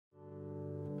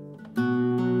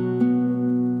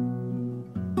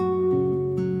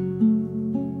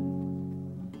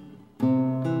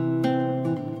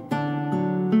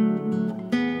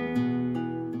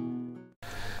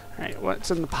It's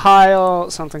in the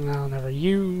pile. Something that I'll never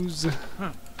use.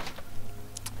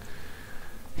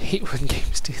 Hate when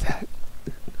games do that.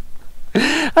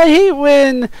 I hate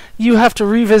when you have to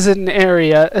revisit an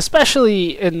area,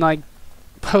 especially in like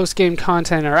post-game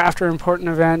content or after important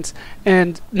events,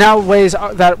 and now ways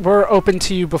that were open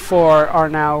to you before are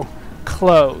now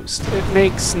closed. It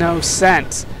makes no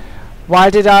sense. Why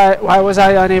was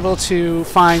I unable to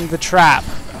find the trap?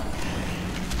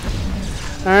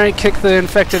 Alright, kick the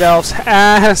infected elf's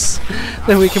ass.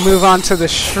 Then we can move on to the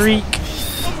shriek.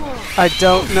 I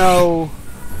don't know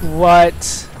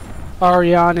what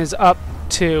Ariane is up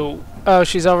to. Oh,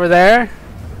 she's over there?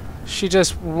 She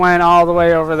just went all the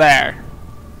way over there.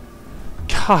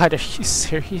 God, are you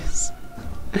serious?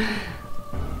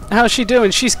 How's she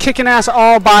doing? She's kicking ass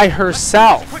all by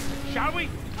herself. Shall we?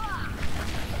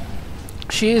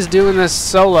 She is doing this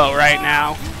solo right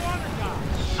now.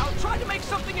 I'll try to make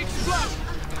something explode.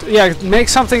 Yeah, make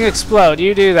something explode.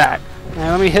 You do that.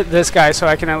 Now, let me hit this guy so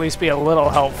I can at least be a little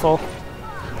helpful.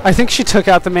 I think she took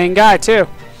out the main guy, too.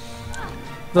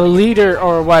 The leader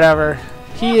or whatever.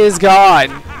 He is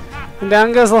gone. And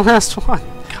down goes the last one.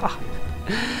 God.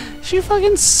 She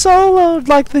fucking soloed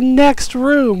like the next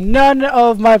room. None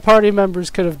of my party members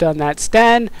could have done that.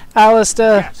 Stan,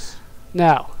 Alistair. Yes.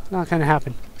 No, not gonna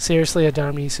happen. Seriously, a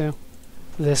Darmisu?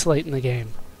 This late in the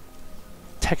game.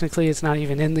 Technically, it's not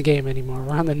even in the game anymore.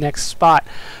 We're on the next spot.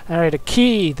 Alright, a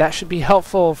key. That should be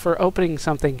helpful for opening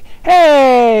something.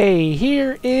 Hey!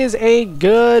 Here is a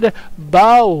good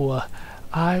bow.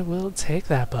 I will take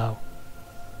that bow.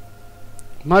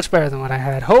 Much better than what I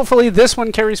had. Hopefully, this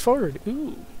one carries forward.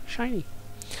 Ooh, shiny.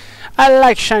 I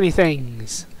like shiny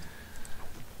things.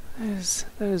 That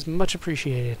is much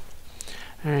appreciated.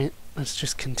 Alright, let's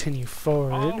just continue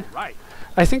forward. All right.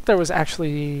 I think there was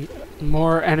actually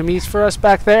more enemies for us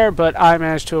back there, but I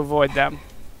managed to avoid them.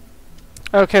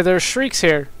 Okay, there's shrieks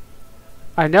here.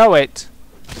 I know it.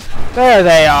 There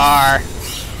they are.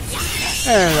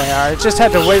 There they are. I just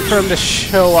had to wait for them to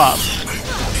show up.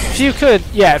 If you could,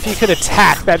 yeah, if you could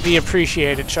attack, that'd be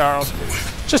appreciated, Charles.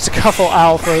 Just a couple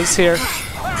alphas here.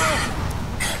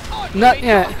 Not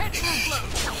yet.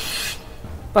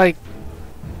 Like,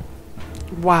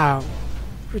 wow.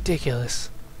 Ridiculous.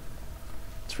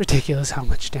 It's ridiculous how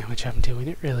much damage I'm doing.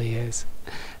 It really is.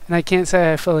 And I can't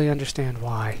say I fully understand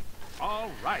why. All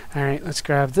right. Alright, let's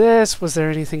grab this. Was there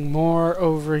anything more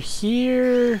over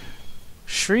here?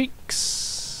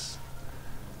 Shrieks.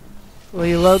 Will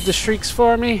you load the shrieks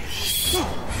for me?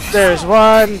 There's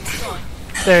one.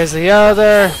 There's the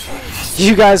other.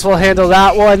 You guys will handle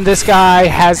that one. This guy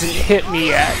hasn't hit me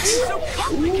yet.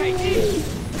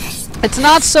 It's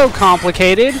not so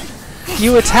complicated.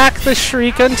 You attack the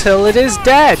shriek until it is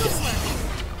dead.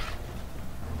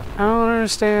 I don't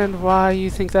understand why you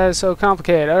think that is so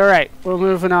complicated. Alright, we're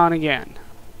moving on again.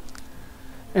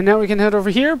 And now we can head over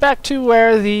here, back to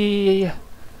where the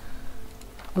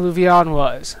Alluvion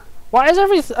was. Why is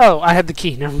everything... Oh, I had the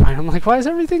key. Never mind. I'm like, why is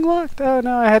everything locked? Oh,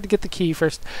 no, I had to get the key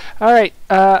first. Alright,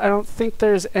 I don't think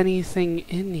there's anything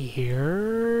in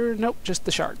here. Nope, just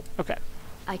the shard. Okay.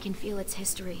 I can feel its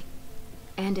history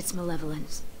and its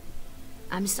malevolence.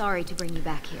 I'm sorry to bring you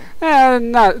back here.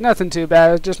 Nothing too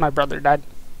bad. Just my brother died.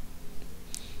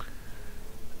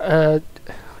 Yeah,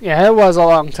 it was a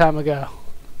long time ago.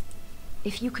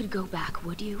 If you could go back,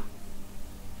 would you?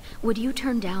 Would you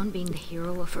turn down being the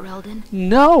hero of Ferelden?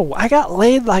 No, I got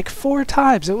laid like 4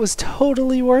 times. It was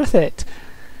totally worth it.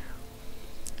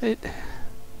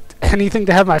 Anything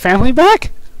to have my family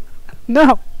back?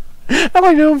 No. I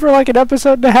only knew him for like an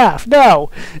episode and a half.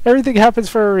 No. Everything happens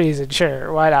for a reason.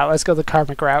 Sure, why not? Let's go the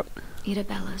karmic route.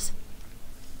 Irabellas,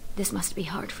 this must be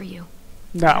hard for you.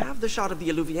 No. We have the shard of the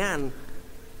Alluvian,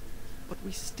 but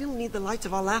we still need the Lights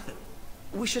of Arlathan.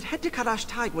 We should head to Cadash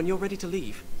Thaig when you're ready to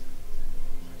leave.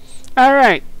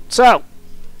 Alright, so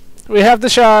we have the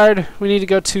shard. We need to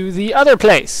go to the other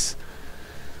place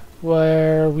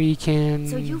where we can...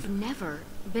 So you've never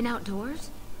been outdoors?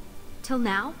 Till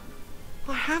now?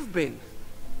 I have been.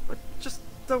 I just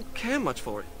don't care much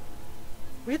for it.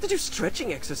 We had to do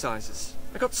stretching exercises.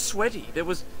 I got sweaty. There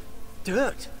was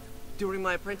dirt. During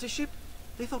my apprenticeship,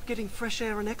 they thought getting fresh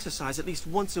air and exercise at least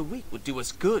once a week would do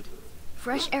us good.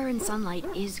 Fresh air and sunlight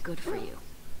is good for you.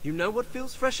 You know what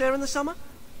fills fresh air in the summer?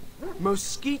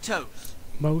 Mosquitoes.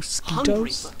 Hungry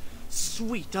Mosquitoes? for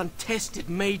sweet, untested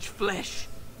mage flesh.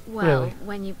 Well, Really?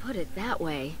 when you put it that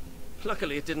way.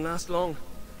 Luckily, it didn't last long.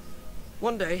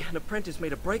 One day, an apprentice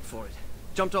made a break for it.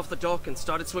 Jumped off the dock and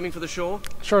started swimming for the shore.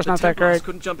 Shore's The not that Templars great.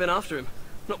 couldn't jump in after him.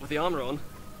 Not with the armor on.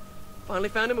 Finally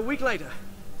found him a week later.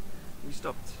 We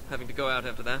stopped having to go out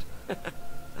after that.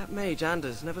 That mage,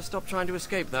 Anders, never stopped trying to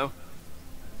escape, though.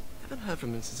 haven't heard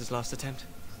from him since his last attempt.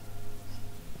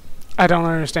 I don't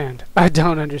understand. I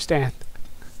don't understand.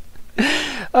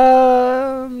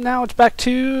 Now it's back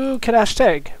to Cadash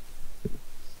Thaig.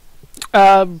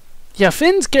 Yeah,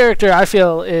 Finn's character, I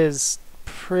feel, is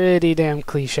pretty damn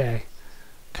cliche.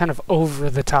 Kind of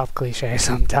over-the-top cliche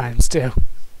sometimes, too.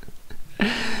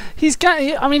 He's got,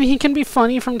 I mean, he can be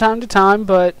funny from time to time,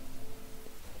 but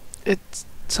it's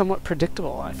somewhat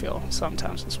predictable, I feel,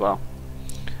 sometimes as well.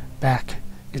 Back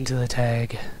into the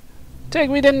Thaig. Thaig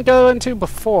we didn't go into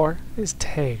before is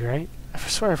Thaig, right? I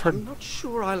swear I've heard... I'm not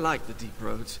sure I like the deep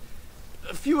roads.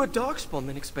 Fewer darkspawn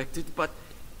than expected, but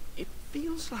it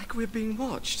feels like we're being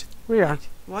watched. We are. Wait,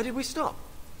 why did we stop?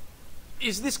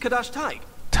 Is this Cadash Thaig?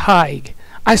 Thaig.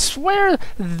 I swear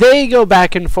they go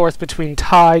back and forth between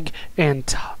Thaig and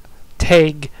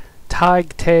Thaig.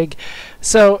 Thaig.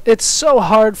 So it's so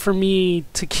hard for me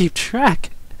to keep track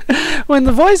when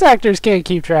the voice actors can't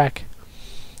keep track.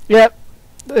 Yep,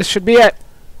 this should be it.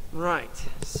 Right,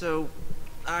 so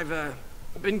I've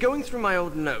been going through my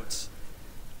old notes.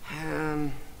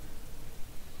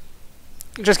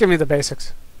 Just give me the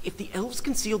basics. If the elves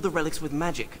concealed the relics with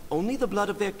magic, only the blood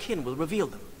of their kin will reveal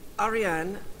them.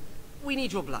 Ariane, we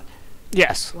need your blood.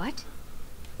 Yes. What?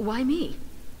 Why me?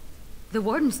 The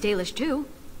Warden's Dalish too.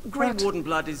 Grey What? Warden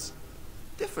blood is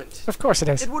different. Of course it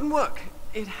is. It wouldn't work.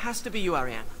 It has to be you,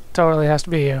 Ariane. Totally has to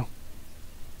be you.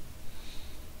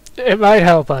 It might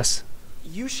help us.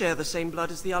 You share the same blood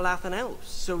as the Arlathan elves,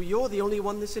 so you're the only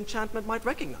one this enchantment might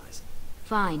recognize.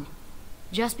 Fine.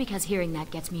 Just because hearing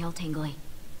that gets me all tingly.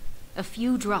 A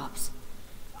few drops.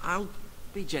 I'll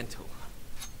be gentle.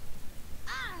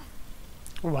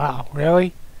 Wow,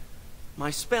 really?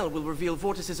 My spell will reveal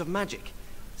vortices of magic.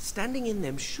 Standing in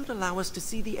them should allow us to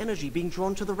see the energy being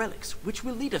drawn to the relics, which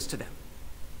will lead us to them.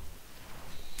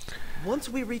 Once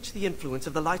we reach the influence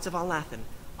of the Lights of Arlathan,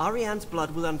 Ariane's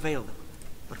blood will unveil them.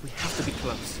 But we have to be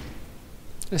close.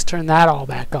 Let's turn that all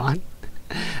back on.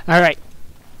 Alright.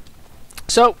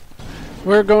 So,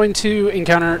 we're going to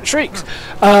encounter shrieks.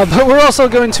 But we're also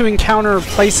going to encounter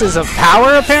places of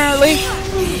power, apparently.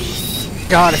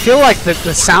 God, I feel like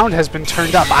the sound has been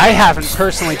turned up. I haven't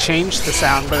personally changed the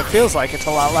sound, but it feels like it's a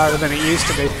lot louder than it used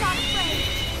to be.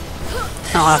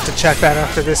 I'll have to check that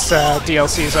after this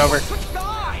DLC is over.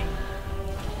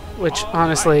 Which,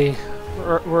 honestly,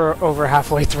 we're over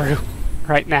halfway through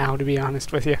right now, to be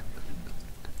honest with you.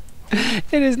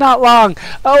 It is not long.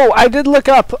 Oh, I did look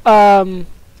up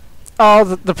all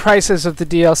the prices of the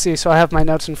DLC, so I have my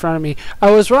notes in front of me. I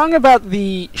was wrong about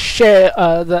the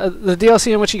the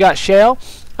DLC in which you got Shale.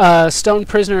 Stone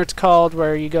Prisoner it's called,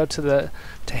 where you go to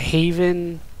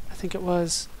Haven, I think it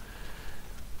was.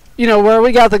 You know, where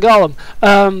we got the Golem.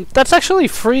 That's actually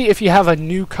free if you have a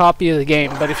new copy of the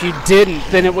game, but if you didn't,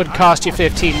 then it would cost you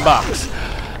 $15.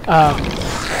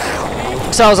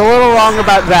 So I was a little wrong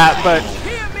about that, but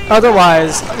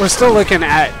otherwise, we're still looking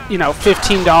at, you know,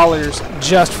 $15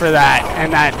 just for that,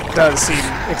 and that does seem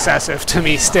excessive to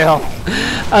me still.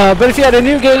 But if you had a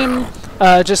new game,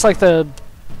 just like the,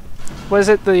 what is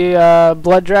it, the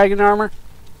Blood Dragon armor,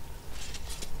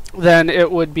 then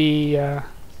it would be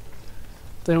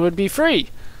free.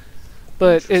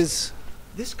 But This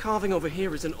carving over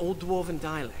here is an old Dwarven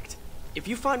dialect. If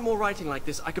you find more writing like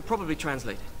this, I could probably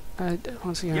translate it.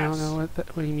 Once again, Yes. I don't know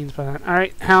what he means by that.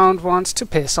 Alright, Hound wants to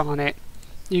piss on it.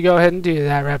 You go ahead and do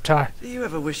that, Reptar. Do you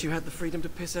ever wish you had the freedom to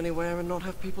piss anywhere and not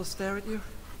have people stare at you?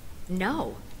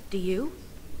 No. Do you?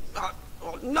 Oh,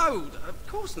 no, of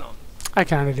course not. I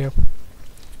kind of do.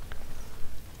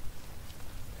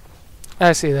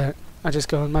 I see that. I just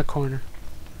go in my corner.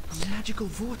 A magical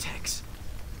vortex.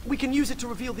 We can use it to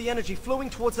reveal the energy flowing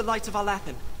towards the Lights of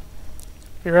Arlathan.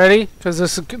 You ready? Because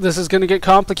this is going to get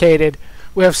complicated.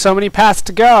 We have so many paths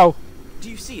to go. Do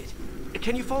you see it?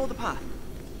 Can you follow the path?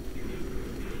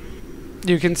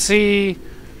 You can see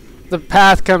the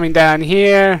path coming down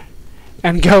here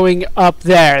and going up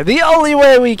there. The only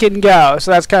way we can go.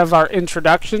 So that's kind of our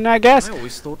introduction, I guess. I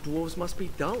always thought dwarves must be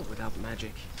dull without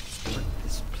magic. But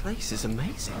this place is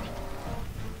amazing.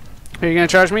 Are you going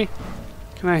to charge me?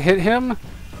 Can I hit him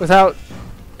without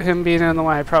him being in the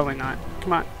way? Probably not.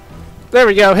 Come on. There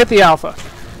we go. Hit the alpha.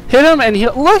 Hit him and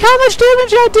look how much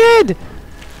damage I did!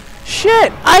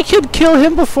 Shit! I could kill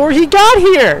him before he got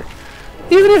here!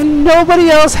 Even if nobody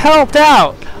else helped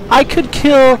out, I could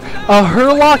kill a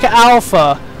Hurlock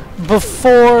Alpha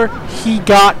before he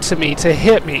got to me to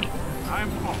hit me.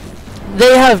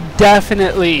 They have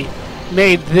definitely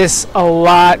made this a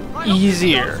lot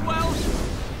easier.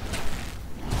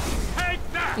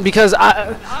 Because,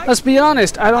 let's be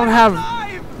honest, I don't have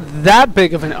that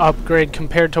big of an upgrade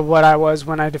compared to what I was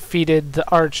when I defeated the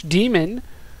Archdemon.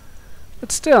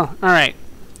 But still, alright.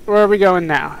 Where are we going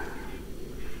now?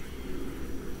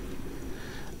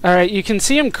 Alright, you can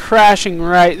see him crashing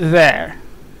right there.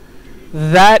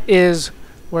 That is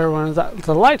where one of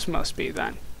the lights must be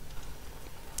then.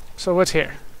 So what's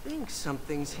here? I think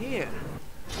something's here.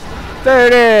 There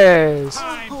it is!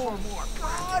 Time for more.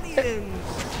 Guardians!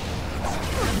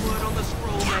 Word on the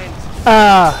scroll meant.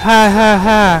 Ah, ha ha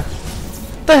ha.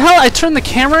 The hell? I turned the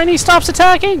camera and he stops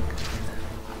attacking?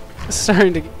 It's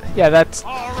starting to... Yeah, that's...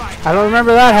 All right. I don't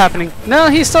remember that happening. No,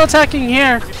 he's still attacking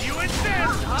here. If you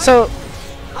insist. So...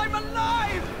 I'm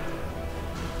alive.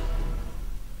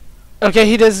 Okay,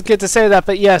 he does get to say that,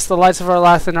 but yes, the Lights of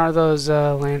Arlathan are those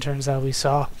lanterns that we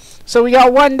saw. So we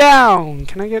got one down.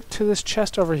 Can I get to this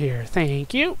chest over here?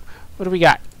 Thank you. What do we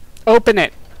got? Open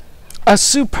it. A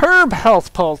superb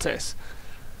health poultice.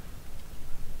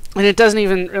 And it doesn't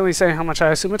even really say how much.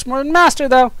 I assume it's more than Master,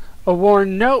 though. A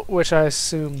worn note, which I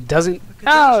assume doesn't... The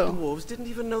Cadash Oh! dwarves didn't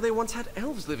even know they once had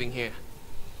elves living here.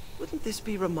 Wouldn't this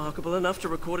be remarkable enough to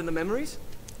record in the memories?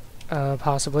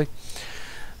 Possibly.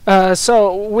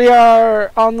 So we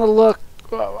are on the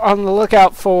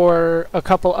lookout for a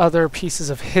couple other pieces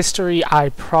of history. I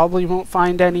probably won't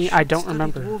find any. I don't Study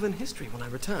remember. Dwarven history when I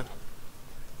return.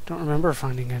 Don't remember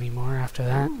finding any more after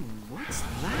that. Ooh, what's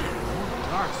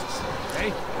that? Darks. Hey,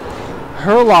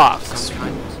 Hurlocks Some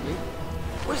kind, possibly.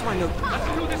 Where's my notebook?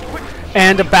 let's do this quick.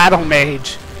 and a battle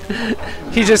mage.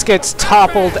 He just gets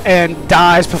toppled and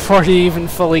dies before he even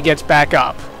fully gets back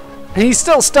up. And he's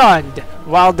still stunned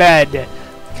while dead,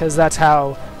 because that's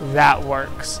how that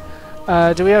works.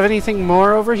 Do we have anything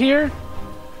more over here?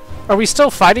 Are we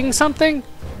still fighting something?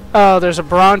 Oh, there's a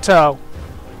Bronto.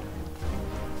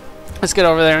 Let's get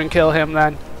over there and kill him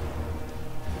then.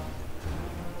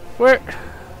 Where?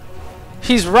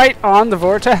 He's right on the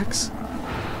vortex.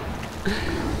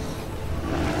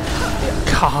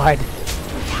 God.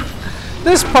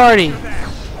 This party,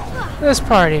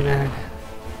 man.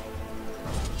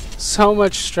 So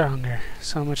much stronger.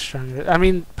 So much stronger. I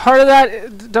mean, part of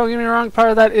that, don't get me wrong, part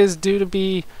of that is due to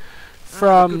be I have a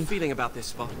from... good feeling about this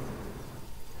spot.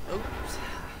 Oops.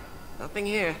 Nothing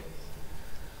here.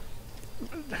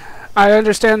 I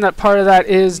understand that part of that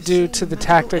is We've due seen to the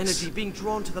magical tactics. energy being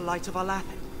drawn to the Lights of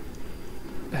Arlathan.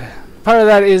 Part of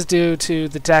that is due to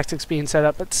the tactics being set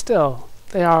up, but still,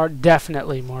 they are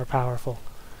definitely more powerful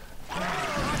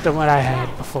than what I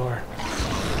had before.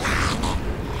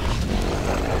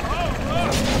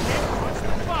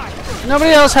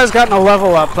 Nobody else has gotten a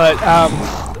level up, but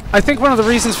I think one of the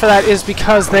reasons for that is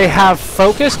because they have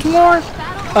focused more,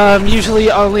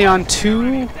 usually only on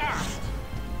two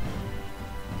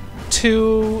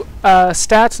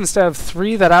stats instead of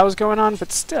 3 that I was going on,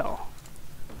 but still.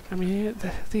 I mean,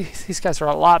 these guys are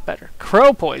a lot better.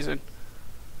 Crow poison.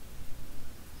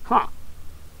 Huh.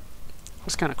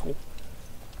 That's kind of cool.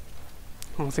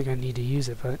 I don't think I need to use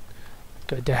it, but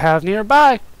good to have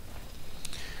nearby.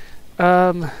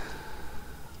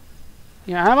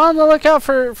 Yeah, I'm on the lookout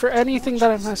for anything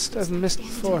that I must have missed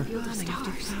before. Feel the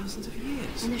stars, Thousands of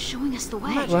years. and they're showing us the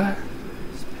way. What?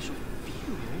 Special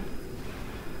view.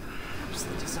 Perhaps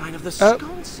the design of the Oh.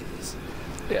 sconces.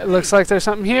 Yeah, it looks like there's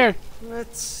something here.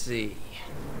 Let's see.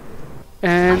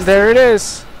 And there it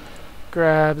is.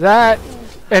 Grab that.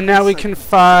 And now we can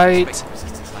fight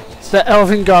Resistance like this. the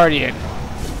Elven Guardian.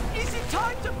 Is it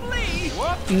time to flee?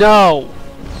 Whoops. No.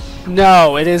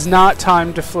 No, it is not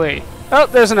time to flee. Oh,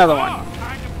 there's another one. Oh,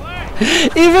 time to play.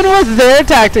 Even with their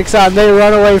tactics on, they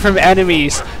run away from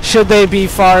enemies, should they be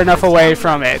far enough away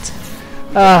from it.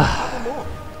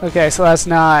 Okay, so that's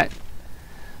not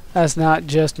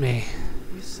just me.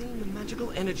 We're seeing the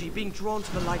magical energy being drawn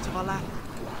to the Lights of Arlathan.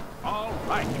 All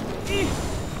right.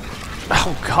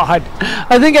 Oh God,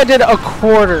 I think I did a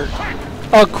quarter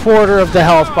of the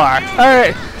health bar. All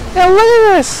right, now look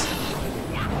at this.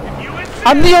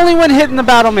 I'm the only one hitting the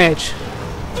battle mage.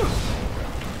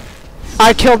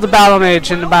 I killed the battle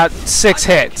mage in about 6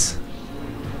 hits.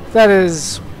 That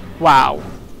is, wow.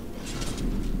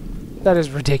 That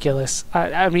is ridiculous.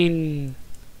 I mean,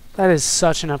 that is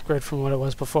such an upgrade from what it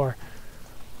was before.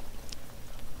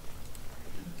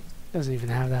 Doesn't even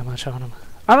have that much on him.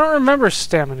 I don't remember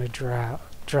stamina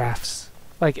drafts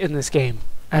like in this game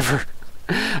ever.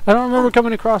 I don't remember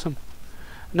coming across them.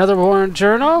 Another worn I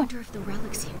journal. wonder if the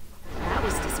relics here. That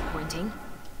was disappointing.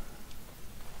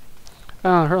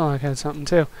 Oh, Herlock had something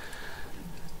too.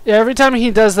 Yeah, every time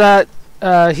he does that,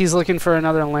 he's looking for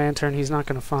another lantern. He's not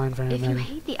going to find very If you many.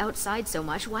 hate the outside so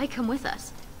much, why come with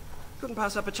us? Couldn't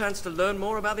pass up a chance to learn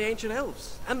more about the ancient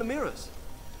elves and the mirrors.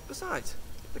 Besides,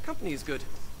 the company is good.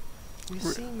 We're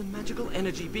seeing the magical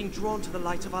energy being drawn to the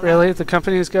Light of Arlathan. Really? The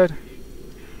company is good?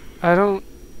 I don't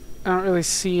I don't really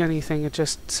see anything. It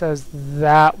just says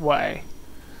that way.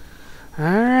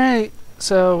 Alright,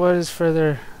 so what is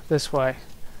further this way?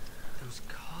 Those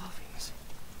carvings,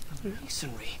 the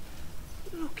masonry.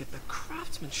 Look at the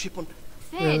craftsmanship on...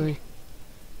 Finn! Really?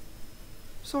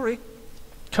 Sorry.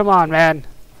 Come on, man.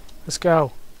 Let's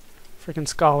go. Freaking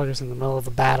scholars in the middle of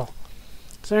a battle.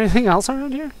 Is there anything else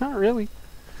around here? Not really.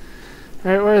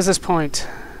 Alright, where is this point?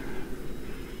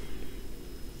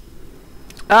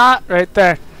 Ah, right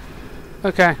there.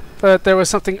 Okay, but there was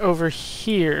something over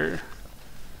here.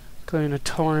 Including a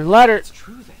torn letter. It's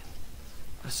true then.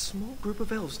 A small group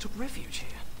of elves took refuge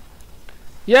here.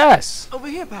 Yes! Over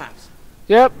here, perhaps.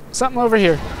 Yep, something over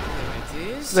here.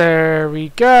 There it is. There we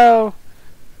go.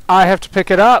 I have to pick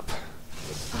it up.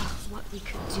 Oh, what we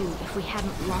could do if we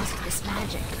hadn't lost this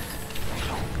magic.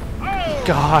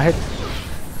 God.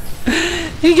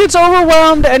 He gets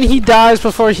overwhelmed and he dies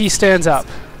before he stands up.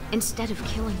 Instead of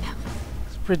killing them.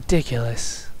 It's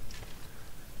ridiculous.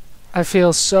 I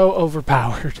feel so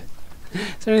overpowered.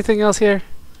 Is there anything else here?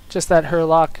 Just that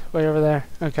Hurlock way over there?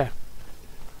 Okay.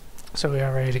 So we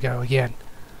are ready to go again.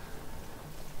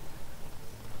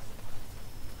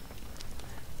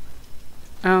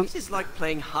 This is like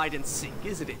playing hide and seek,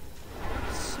 isn't it?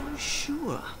 So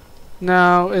sure.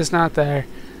 No, it's not there.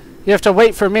 You have to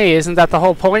wait for me. Isn't that the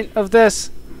whole point of this?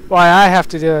 Why I have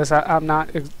to do this, I'm not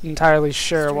entirely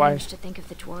sure why. Strange to think of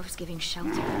the dwarves giving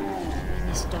shelter in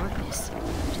this darkness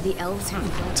to the elves who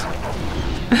built it.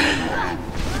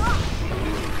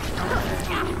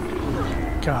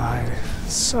 God,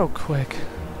 so quick.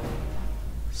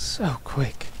 So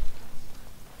quick.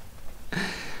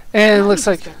 And it looks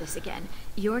like... Get this again.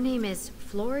 Your name is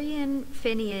Florian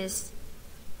Phineas...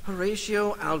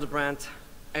 Horatio Aldebrandt,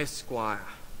 Esquire.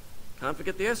 Can't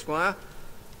forget the Esquire.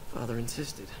 Father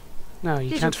insisted. No, you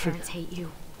Did your can't forget. parents hate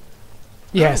you?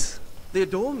 Yes. They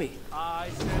adore me. I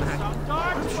said some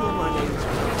dark I'm sure my name is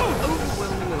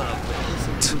overwhelming love.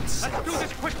 Some good sense. Let's do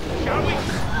this quick, shall we?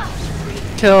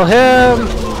 Kill him.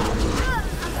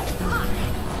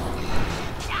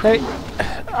 Hey,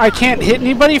 I can't hit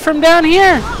anybody from down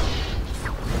here.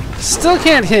 Still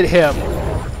can't hit him.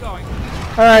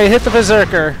 Alright, hit the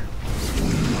Berserker.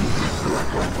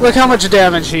 Look how much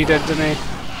damage he did to me.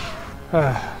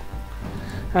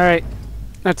 Alright,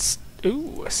 that's...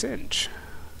 Ooh, a cinch.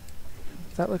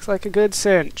 That looks like a good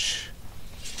cinch.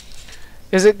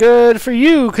 Is it good for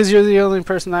you? Because you're the only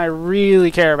person that I really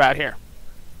care about here.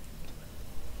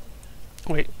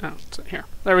 Wait, oh, it's in here.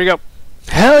 There we go.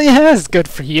 Hell yeah, it's good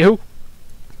for you.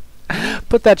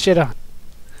 Put that shit on.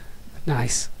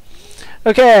 Nice.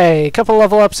 Okay, a couple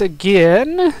level ups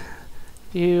again.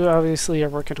 You obviously are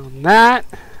working on that.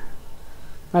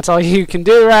 That's all you can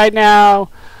do right now.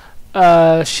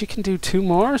 She can do 2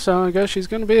 more, so I guess she's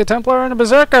going to be a Templar and a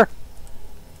Berserker.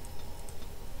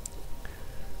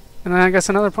 And then I guess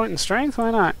another point in strength,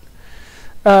 why not?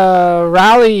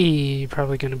 Rally,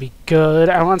 probably going to be good.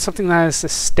 I want something that is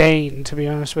sustained, to be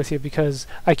honest with you, because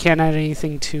I can't add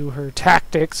anything to her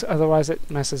tactics, otherwise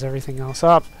it messes everything else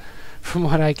up, from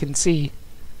what I can see.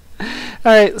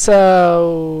 Alright,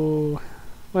 so...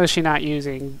 what is she not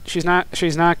using? She's not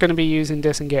going to be using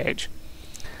disengage.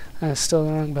 That's still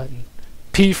the wrong button.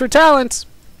 P for talents!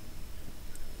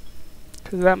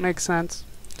 Because that makes sense.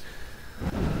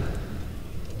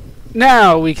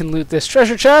 Now we can loot this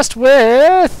treasure chest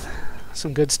with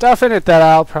some good stuff in it that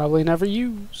I'll probably never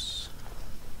use.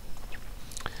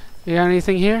 You got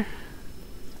anything here?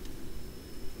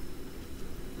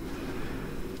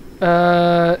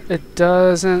 It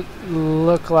doesn't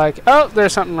look like... oh,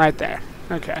 there's something right there.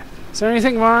 Okay. Is there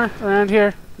anything more around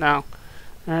here? No.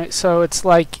 Alright, so it's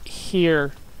like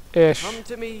here-ish. Come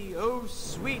to me, oh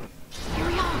sweet. Here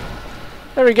we are.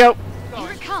 There we go.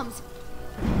 Here it comes.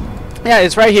 Yeah,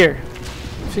 it's right here.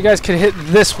 If you guys could hit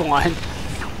this one.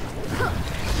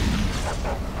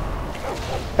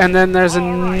 And then there's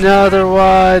another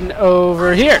one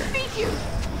over here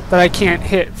that I can't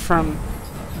hit from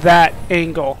that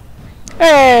angle.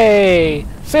 Hey!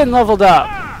 Finn leveled up.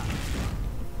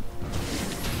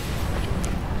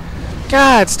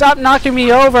 God, stop knocking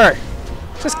me over.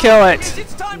 Just kill it.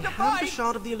 It's time We to have the fight!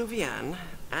 Shard of the Elvish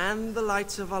and the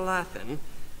Lights of Arlathan.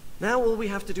 Now all we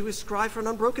have to do is scry for an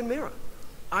unbroken mirror.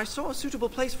 I saw a suitable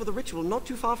place for the ritual not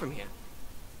too far from here.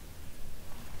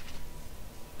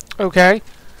 Okay.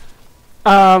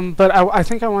 But I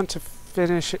think I want to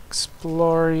finish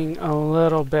exploring a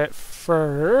little bit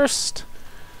first.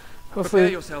 Hopefully.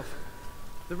 Prepare yourself.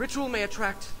 The ritual may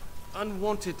attract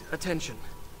unwanted attention.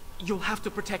 You'll have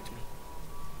to protect me.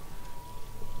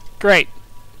 Great.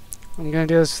 I'm gonna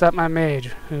do this without my mage,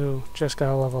 who just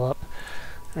got a level up.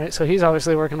 Alright, so he's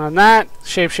obviously working on that.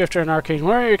 Shapeshifter and Arcane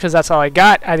Warrior, because that's all I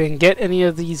got. I didn't get any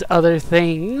of these other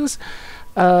things.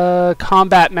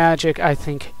 Combat Magic, I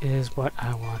think, is what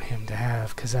I want him to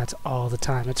have, because that's all the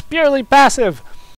time. It's purely passive!